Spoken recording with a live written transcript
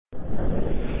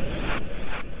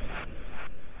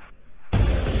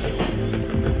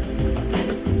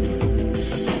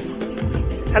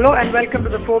Hello and welcome to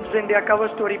the Forbes India Cover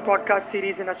Story podcast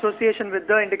series in association with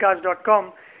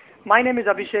theindicast.com. My name is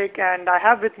Abhishek and I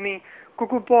have with me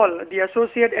Cuckoo Paul, the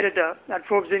associate editor at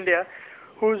Forbes India,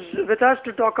 who's with us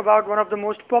to talk about one of the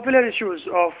most popular issues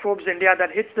of Forbes India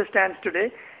that hits the stands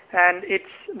today, and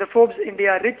it's the Forbes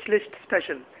India Rich List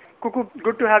special. Cuckoo,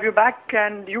 good to have you back,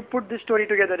 and you put this story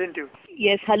together, didn't you?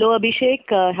 Yes, hello Abhishek,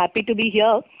 happy to be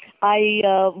here. I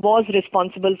was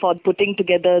responsible for putting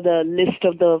together the list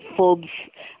of the Forbes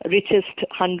richest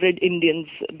 100 Indians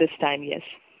this time, yes.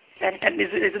 And is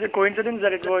it a coincidence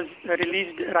that it was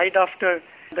released right after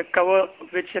the cover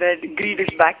which read, "Greed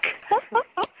is back"?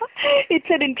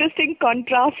 It's an interesting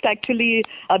contrast actually,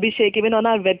 Abhishek, even on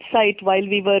our website while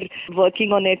we were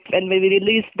working on it and we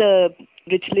released the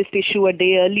Rich List issue a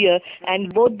day earlier,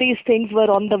 and both these things were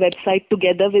on the website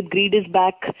together with "Greed is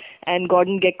back" and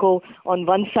Gordon Gekko on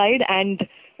one side and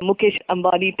Mukesh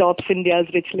Ambani tops India's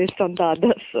rich list on the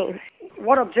other. So,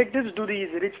 what objectives do these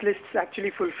rich lists actually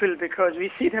fulfill? Because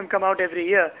we see them come out every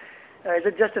year. Is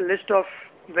it just a list of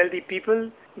wealthy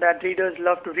people that readers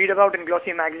love to read about in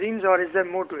glossy magazines, or is there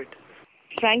more to it?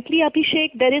 Frankly,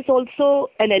 Abhishek, there is also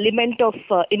an element of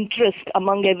interest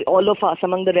among all of us,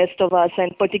 among the rest of us,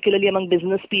 and particularly among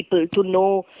business people to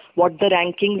know what the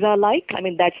rankings are like. I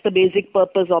mean, that's the basic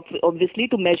purpose, obviously,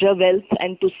 to measure wealth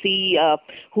and to see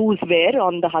who's where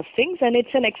on the hustings. And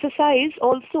it's an exercise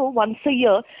also once a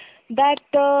year that,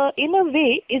 in a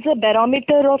way, is a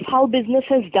barometer of how business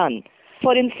has done.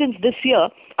 For instance, this year,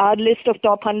 our list of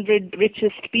top 100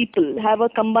 richest people have a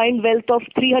combined wealth of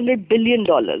 $300 billion.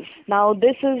 Now,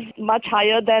 this is much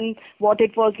higher than what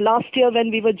it was last year when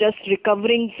we were just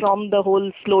recovering from the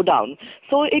whole slowdown.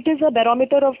 So it is a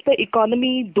barometer of the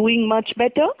economy doing much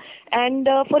better. And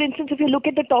for instance, if you look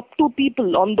at the top two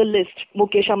people on the list,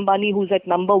 Mukesh Ambani, who's at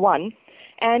number one,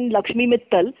 and Lakshmi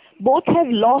Mittal, both have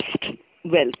lost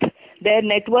wealth. Their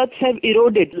net worths have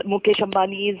eroded. Mukesh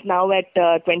Ambani is now at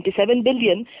 27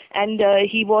 billion and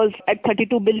he was at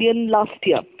 32 billion last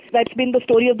year. That's been the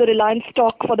story of the Reliance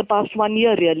stock for the past 1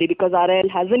 year really, because RIL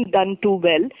hasn't done too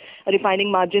well.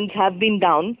 Refining margins have been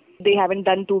down. They haven't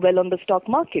done too well on the stock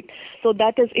market. So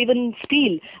that is even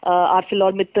steel.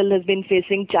 ArcelorMittal has been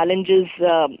facing challenges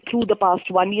through the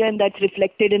past 1 year, and that's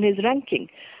reflected in his ranking.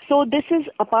 So this is,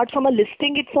 apart from a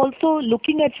listing, it's also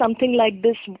looking at something like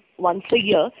this once a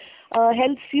year.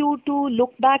 Helps you to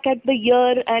look back at the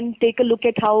year and take a look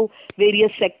at how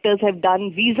various sectors have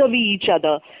done vis-a-vis each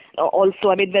other. Also,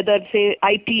 I mean, whether, say,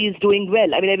 IT is doing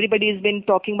well. I mean, everybody has been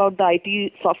talking about the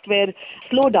IT software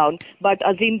slowdown, but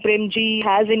Azim Premji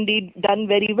has indeed done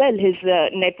very well. His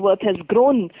net worth has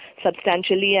grown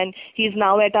substantially, and he's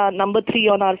now at our number 3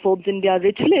 on our Forbes India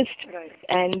Rich List. Right.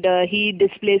 And he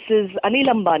displaces Anil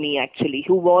Ambani, actually,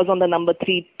 who was on the number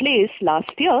 3 place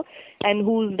last year and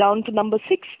who's down to number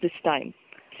 6 this time.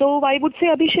 So I would say,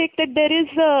 Abhishek, that there is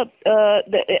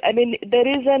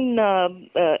an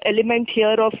element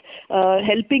here of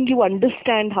helping you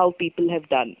understand how people have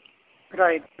done.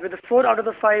 Right. With the 4 out of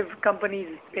the 5 companies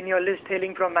in your list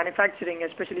hailing from manufacturing,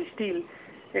 especially steel,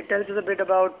 it tells us a bit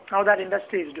about how that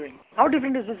industry is doing. How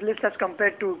different is this list as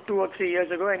compared to 2 or 3 years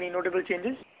ago? Any notable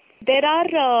changes? There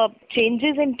are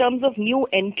changes in terms of new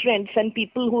entrants and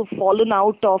people who have fallen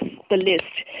out of the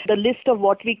list of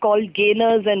what we call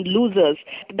gainers and losers.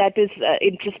 That is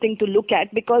interesting to look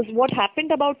at, because what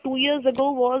happened about 2 years ago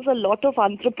was a lot of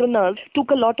entrepreneurs took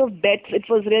a lot of bets. It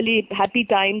was really happy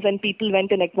times and people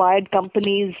went and acquired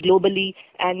companies globally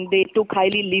and they took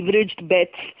highly leveraged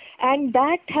bets. And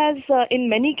that has, in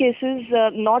many cases,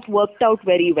 not worked out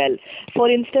very well. For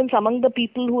instance, among the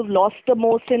people who have lost the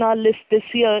most in our list this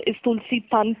year is Tulsi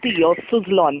Tanti of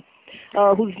Suzlon,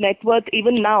 whose net worth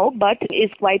even now but is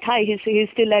quite high. He's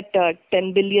still at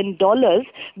 $10 billion,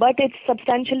 but it's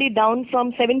substantially down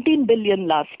from 17 billion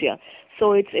last year.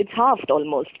 So it's halved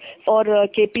almost. Or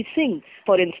KP Singh,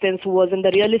 for instance, who was in the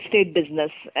real estate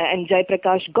business, and Jai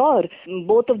Prakash Gaur,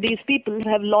 both of these people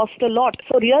have lost a lot.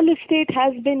 So real estate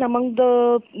has been among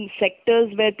the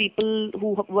sectors where people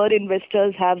who were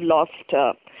investors have lost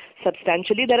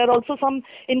substantially. There are also some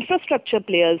infrastructure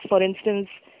players. For instance,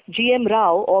 GM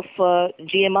Rao of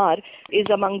GMR is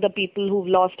among the people who've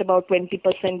lost about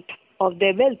 20% of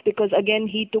their wealth, because again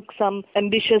he took some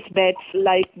ambitious bets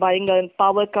like buying a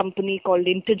power company called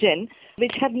Intergen,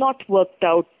 which had not worked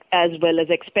out as well as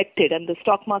expected, and the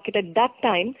stock market at that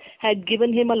time had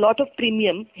given him a lot of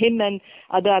premium, him and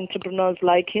other entrepreneurs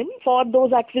like him, for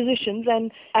those acquisitions.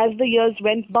 And as the years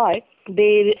went by,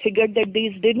 they figured that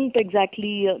these didn't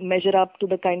exactly measure up to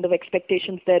the kind of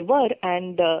expectations there were,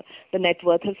 and the net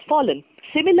worth has fallen.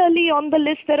 Similarly, on the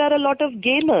list, there are a lot of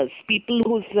gainers, people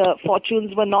whose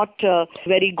fortunes were not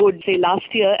very good, say,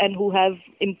 last year and who have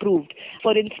improved.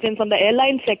 For instance, on the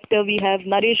airline sector, we have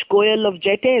Naresh Goyal of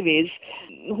Jet Airways,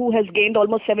 who has gained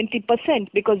almost 70%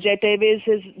 because Jet Airways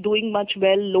is doing much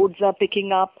well, loads are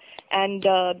picking up, and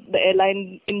the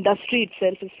airline industry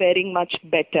itself is faring much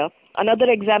better. Another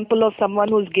example of someone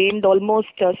who's gained almost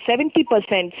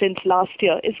 70% since last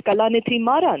year is Kalanidhi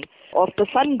Maran of the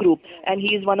Sun Group, and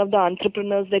he is one of the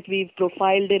entrepreneurs that we've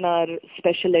profiled in our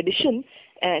special edition,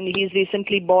 and he's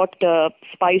recently bought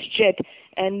SpiceJet,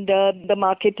 and the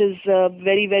market is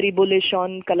very, very bullish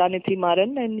on Kalanidhi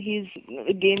Maran, and he's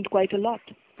gained quite a lot.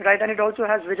 Right, and it also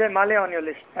has Vijay Mallya on your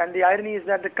list. And the irony is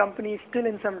that the company is still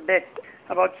in some debt,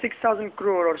 about 6,000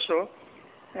 crore or so.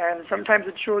 And sometimes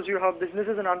it shows you how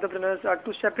businesses and entrepreneurs are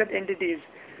two separate entities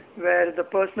where the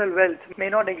personal wealth may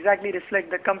not exactly reflect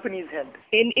the company's health.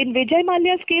 In Vijay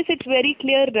Mallya's case, it's very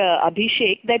clear,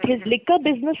 Abhishek, that his liquor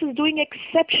business is doing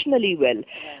exceptionally well.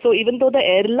 So even though the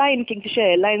airline, Kingfisher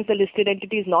Airlines, the listed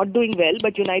entity, is not doing well,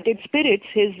 but United Spirits,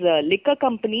 his liquor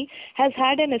company, has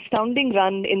had an astounding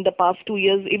run in the past 2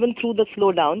 years, even through the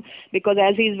slowdown, because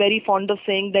as he's very fond of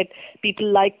saying that people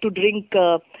like to drink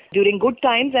during good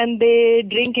times and they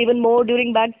drink even more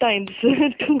during bad times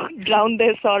to drown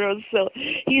their sorrows. So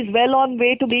he's well on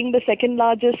way to being the second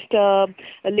largest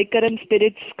liquor and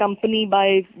spirits company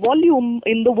by volume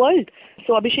in the world.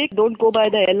 So Abhishek, don't go by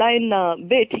the airline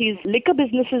bit. His liquor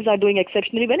businesses are doing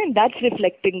exceptionally well, and that's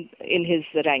reflecting in his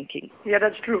ranking. Yeah,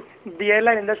 that's true. The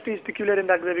airline industry is peculiar in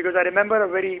that way, because I remember a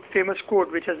very famous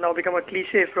quote which has now become a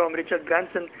cliche from Richard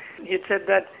Branson. He had said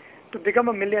that to become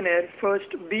a millionaire, first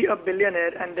be a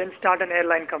billionaire and then start an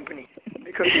airline company.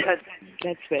 Because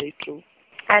that's very true.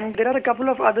 And there are a couple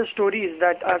of other stories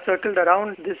that are circled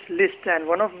around this list, and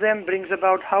one of them brings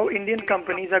about how Indian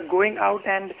companies are going out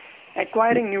and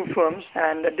acquiring new firms.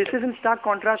 And this is in stark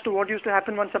contrast to what used to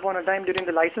happen once upon a time during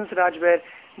the license Raj, where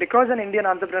because an Indian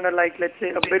entrepreneur like, let's say,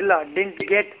 a Birla didn't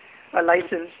get a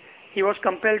license, he was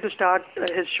compelled to start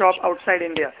his shop outside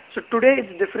India. So today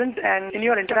it's different, and in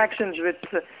your interactions with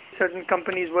certain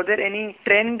companies, were there any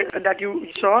trend that you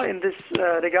saw in this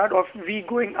regard of we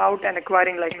going out and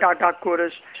acquiring like Tata,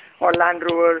 Chorus or Land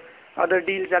Rover, other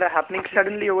deals that are happening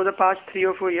suddenly over the past 3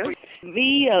 or 4 years?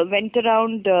 We went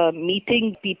around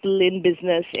meeting people in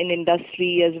business, in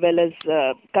industry, as well as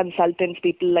consultants,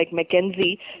 people like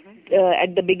McKinsey,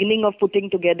 at the beginning of putting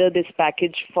together this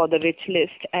package for the rich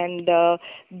list, and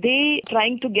they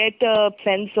trying to get a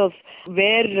sense of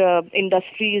where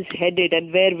industry is headed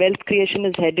and where wealth creation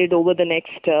is headed over the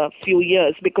next few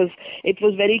years, because it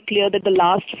was very clear that the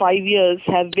last 5 years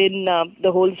have been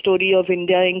the whole story of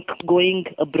India Inc. going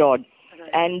abroad.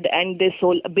 And this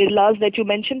whole Birlas that you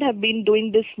mentioned have been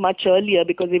doing this much earlier,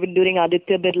 because even during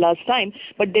Aditya Birla's time,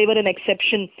 but they were an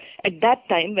exception at that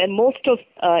time when most of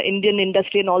Indian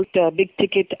industry and all big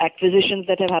ticket acquisitions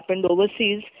that have happened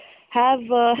overseas have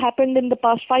happened in the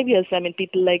past 5 years. I mean,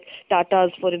 people like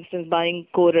Tata's, for instance, buying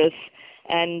Chorus,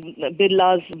 and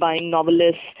Birla's buying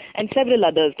Novelis, and several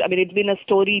others. I mean, it's been a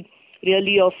story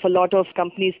really of a lot of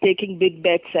companies taking big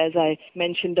bets, as I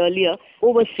mentioned earlier,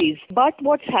 overseas. But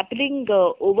what's happening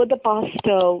over the past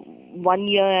 1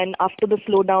 year and after the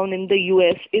slowdown in the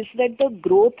US is that the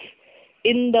growth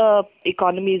in the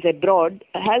economies abroad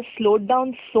has slowed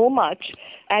down so much,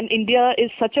 and India is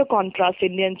such a contrast,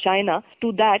 India and China,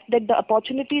 to that the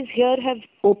opportunities here have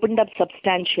opened up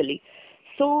substantially.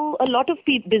 So a lot of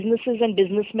businesses and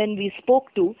businessmen we spoke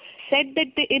to said that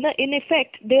in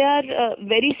effect they are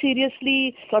very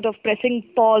seriously sort of pressing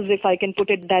pause, if I can put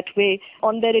it that way,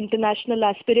 on their international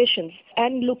aspirations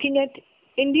and looking at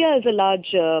India as a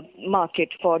large market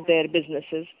for their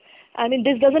businesses. I mean,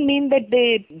 this doesn't mean that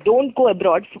they don't go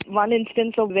abroad. One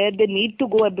instance of where they need to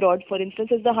go abroad, for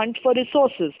instance, is the hunt for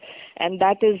resources. And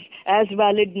that is as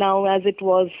valid now as it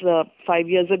was 5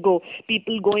 years ago.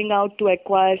 People going out to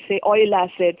acquire, say, oil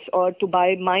assets or to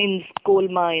buy mines, coal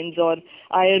mines or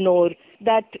iron ore,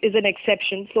 that is an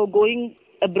exception. So going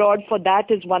abroad for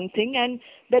that is one thing. And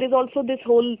there is also this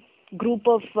whole group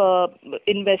of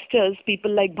investors,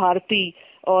 people like Bharti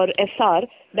or SR,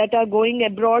 that are going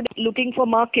abroad looking for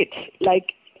markets,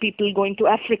 like people going to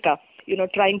Africa,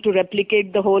 trying to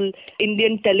replicate the whole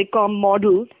Indian telecom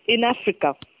model in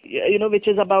Africa, which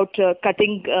is about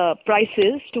cutting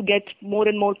prices to get more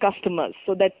and more customers.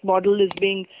 So that model is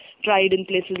being tried in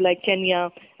places like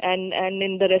Kenya and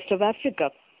in the rest of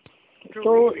Africa. True.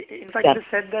 So, in fact, it is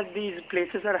said that these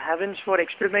places are heavens for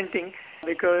experimenting,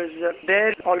 because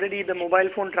there already the mobile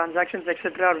phone transactions,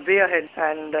 etc. are way ahead.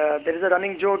 And there is a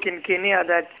running joke in Kenya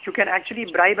that you can actually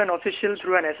bribe an official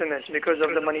through an SMS because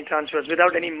of the money transfers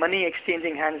without any money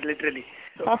exchanging hands, literally.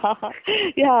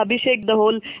 Yeah, Abhishek, the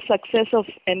whole success of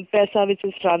M-Pesa, which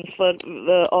is transfer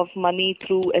of money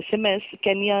through SMS,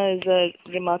 Kenya is a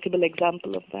remarkable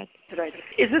example of that. Right.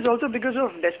 Is this also because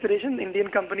of desperation, Indian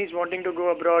companies wanting to go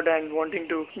abroad and wanting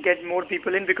to get more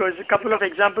people in? Because a couple of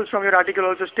examples from your article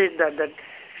also state that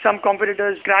some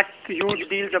competitors crack huge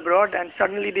deals abroad and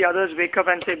suddenly the others wake up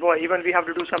and say, boy, even we have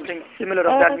to do something similar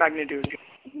of that magnitude.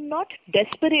 Not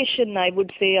desperation, I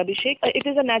would say, Abhishek. It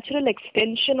is a natural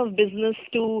extension of business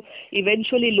to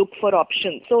eventually look for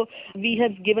options. So we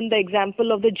have given the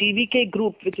example of the GVK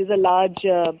Group, which is a large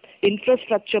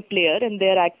infrastructure player, and they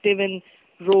are active in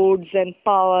roads and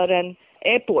power and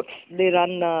airports. They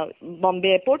run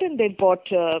Bombay Airport, and they bought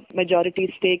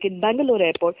majority stake in Bangalore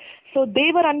Airport. So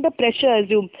they were under pressure, as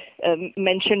you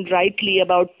mentioned rightly,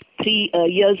 about 3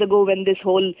 years ago when this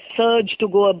whole surge to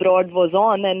go abroad was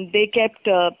on, and they kept,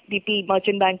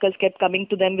 merchant bankers kept coming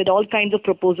to them with all kinds of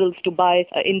proposals to buy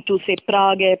into, say,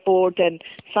 Prague Airport and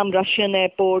some Russian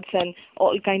airports and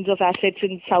all kinds of assets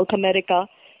in South America.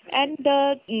 And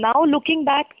now looking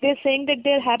back, they're saying that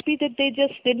they're happy that they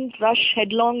just didn't rush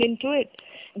headlong into it.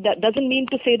 That doesn't mean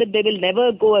to say that they will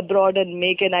never go abroad and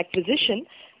make an acquisition,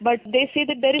 but they say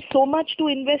that there is so much to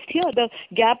invest here. The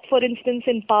gap, for instance,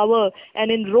 in power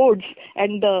and in roads,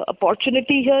 and the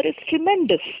opportunity here is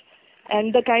tremendous.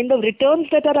 And the kind of returns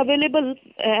that are available,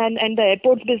 and the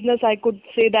airports business, I could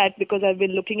say that because I've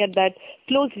been looking at that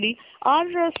closely, are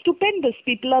stupendous.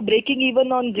 People are breaking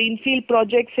even on greenfield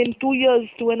projects in 2 years,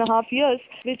 2.5 years,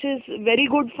 which is very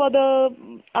good for the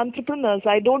entrepreneurs.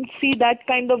 I don't see that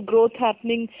kind of growth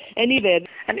happening anywhere.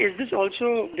 And is this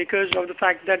also because of the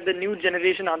fact that the new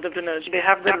generation entrepreneurs, they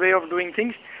have their way of doing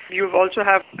things? You also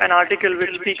have an article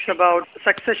which speaks about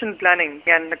succession planning,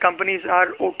 and the companies are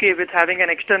okay with having an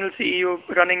external CEO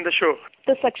running the show.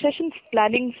 The succession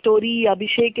planning story,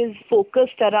 Abhishek, is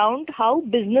focused around how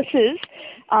businesses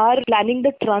are planning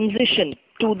the transition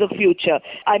to the future.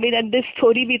 I mean, and this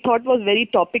story we thought was very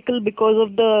topical because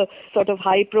of the sort of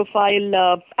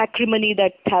high-profile acrimony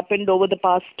that happened over the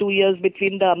past 2 years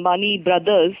between the Ambani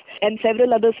brothers and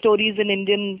several other stories in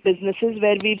Indian businesses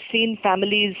where we've seen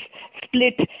families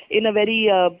split in a very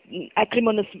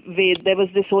acrimonious way. There was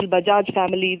this whole Bajaj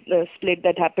family split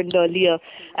that happened earlier.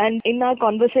 And in our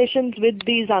conversations with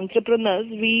these entrepreneurs,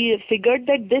 we figured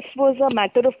that this was a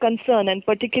matter of concern, and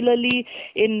particularly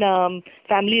in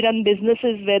family-run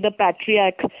businesses where the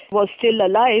patriarch was still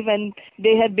alive, and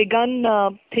they had begun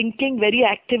thinking very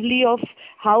actively of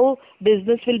how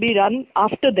business will be run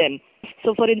after them.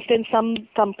 So, for instance, some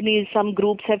companies, some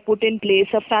groups have put in place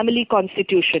a family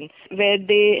constitution where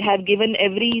they have given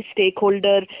every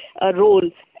stakeholder a role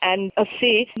and a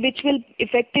say, which will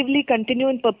effectively continue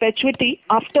in perpetuity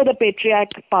after the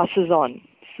patriarch passes on.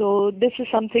 So this is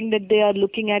something that they are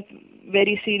looking at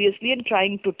very seriously and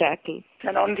trying to tackle.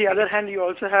 And on the other hand, you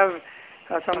also have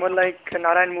someone like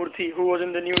Narayan Murthy, who was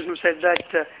in the news, who said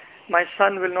that my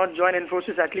son will not join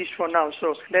Infosys, at least for now.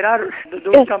 So there are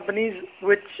those companies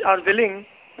which are willing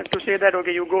to say that,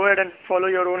 okay, you go ahead and follow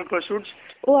your own pursuits.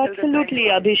 Oh, absolutely,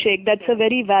 Abhishek. That's a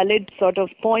very valid sort of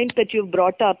point that you've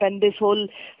brought up. And this whole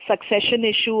succession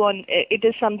issue, it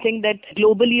is something that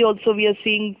globally also we are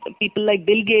seeing people like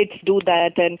Bill Gates do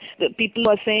that. And people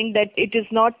are saying that it is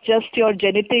not just your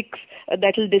genetics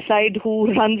that will decide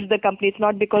who runs the company. It's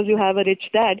not because you have a rich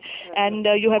dad, and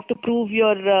you have to prove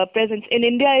your presence. In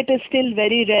India, it is still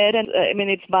very rare, and I mean,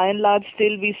 it's by and large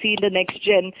still we see the next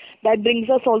gen. That brings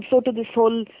us also to this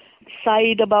whole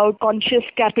side about conscious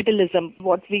capitalism,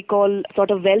 what we call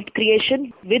sort of wealth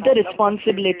creation with the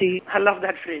responsibility. I love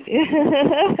that phrase.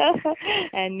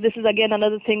 And this is again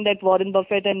another thing that Warren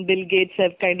Buffett and Bill Gates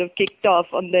have kind of kicked off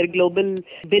on their global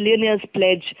billionaires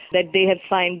pledge that they have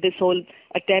signed, this whole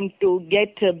attempt to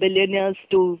get billionaires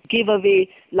to give away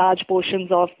large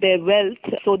portions of their wealth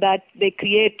so that they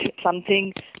create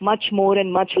something much more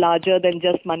and much larger than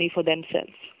just money for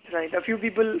themselves. Right. A few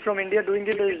people from India doing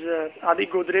it is Adi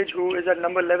Godrej, who is at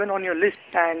number 11 on your list.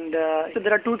 And so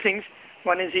there are two things.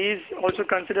 One is he is also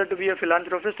considered to be a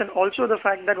philanthropist, and also the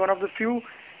fact that one of the few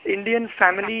Indian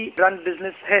family-run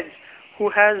business heads who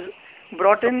has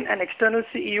brought in an external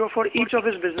CEO for each of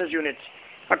his business units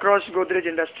across Godrej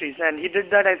Industries. And he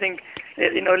did that, I think,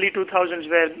 in early 2000s,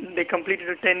 where they completed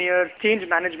a 10-year change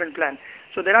management plan.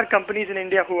 So there are companies in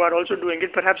India who are also doing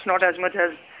it, perhaps not as much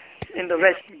as in the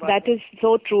West. That is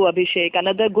so true, Abhishek.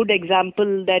 Another good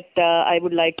example that I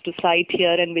would like to cite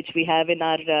here, and which we have in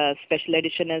our special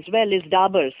edition as well, is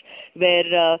Daburs,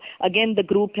 where again the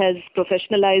group has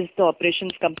professionalized the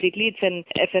operations completely. It's an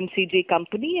FMCG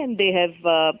company, and they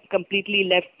have completely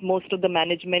left most of the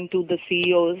management to the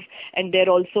CEOs, and they're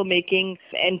also making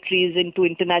entries into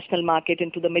international market,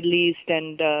 into the Middle East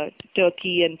and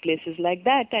Turkey and places like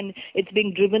that, and it's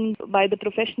being driven by the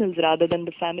professionals rather than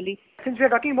the family. Since we are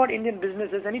talking about Indian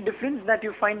businesses, any difference that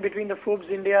you find between the Forbes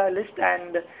India list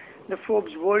and the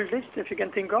Forbes World list, if you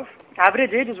can think of?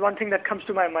 Average age is one thing that comes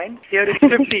to my mind. Here it's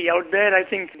 50. Out there, I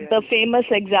think... The famous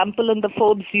example on the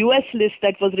Forbes US list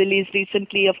that was released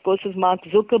recently, of course, is Mark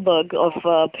Zuckerberg of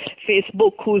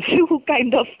Facebook, who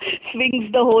kind of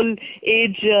swings the whole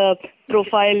age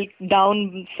profile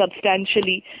down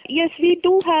substantially. Yes, we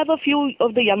do have a few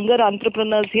of the younger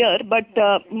entrepreneurs here, but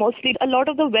mostly a lot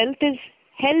of the wealth is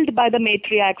held by the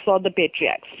matriarchs or the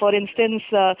patriarchs. For instance,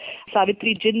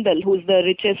 Savitri Jindal, who's the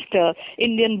richest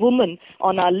Indian woman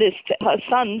on our list, her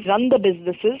sons run the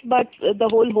businesses, but the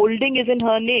whole holding is in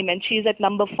her name, and she's at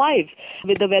number 5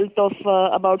 with a wealth of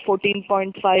about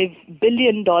 $14.5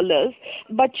 billion.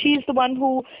 But she's the one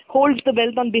who holds the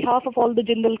wealth on behalf of all the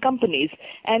Jindal companies.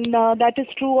 And that is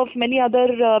true of many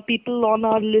other people on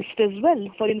our list as well.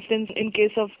 For instance, in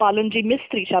case of Palanji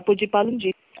Mistry, Shapuji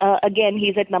Palanji, again,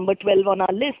 he's at number 12 on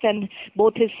our list, and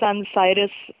both his sons,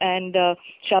 Cyrus and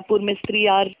Shapur Mistry,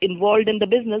 are involved in the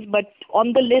business. But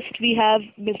on the list, we have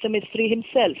Mr. Mistry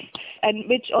himself, and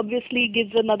which obviously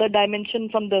gives another dimension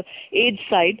from the age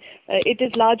side. It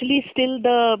is largely still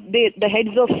the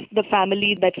heads of the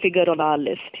family that figure on our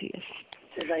list. Yes.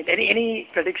 Right. Any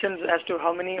predictions as to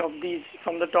how many of these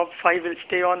from the top 5 will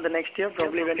stay on the next year,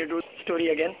 probably when you do the story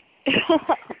again?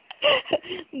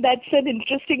 That's an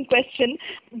interesting question.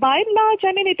 By and large,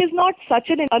 I mean, it is not such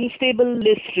an unstable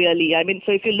list, really. I mean,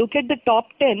 so if you look at the top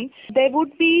 10, there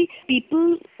would be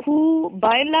people who,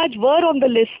 by and large, were on the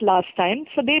list last time,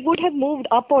 so they would have moved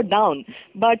up or down.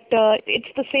 But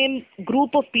it's the same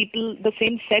group of people, the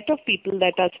same set of people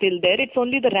that are still there. It's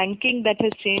only the ranking that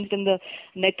has changed in the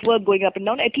network going up and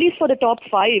down. At least for the top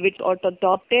 5 or the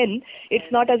top 10,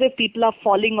 it's not as if people are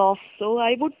falling off. So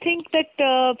I would think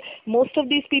that most of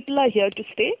these people are here to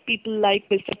stay. People like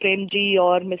Mr. Premji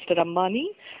or Mr. Ambani,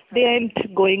 they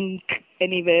aren't going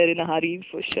anywhere in a hurry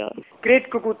for sure.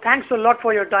 Great, Cuckoo. Thanks a lot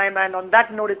for your time. And on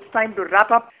that note, it's time to wrap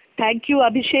up. Thank you,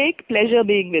 Abhishek. Pleasure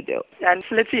being with you. And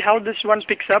so let's see how this one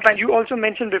picks up. And you also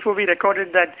mentioned before we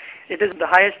recorded that it is the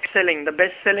highest selling, the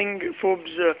best selling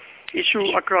Forbes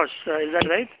issue across. Is that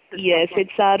right? Yes,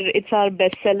 it's our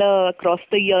bestseller across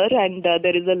the year, and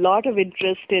there is a lot of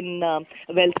interest in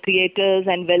wealth creators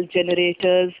and wealth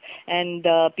generators, and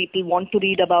people want to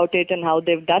read about it and how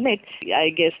they've done it. I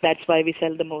guess that's why we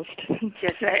sell the most.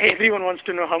 Yes, everyone wants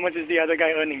to know how much is the other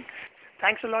guy earning.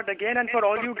 Thanks a lot again, and for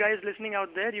all you guys listening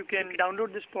out there, you can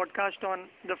download this podcast on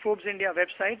the Forbes India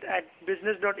website at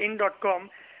business.in.com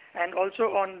and also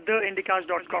on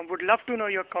theindicast.com. Would love to know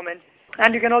your comments.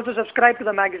 And you can also subscribe to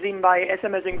the magazine by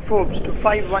SMSing Forbes to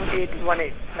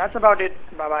 51818. That's about it.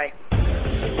 Bye-bye.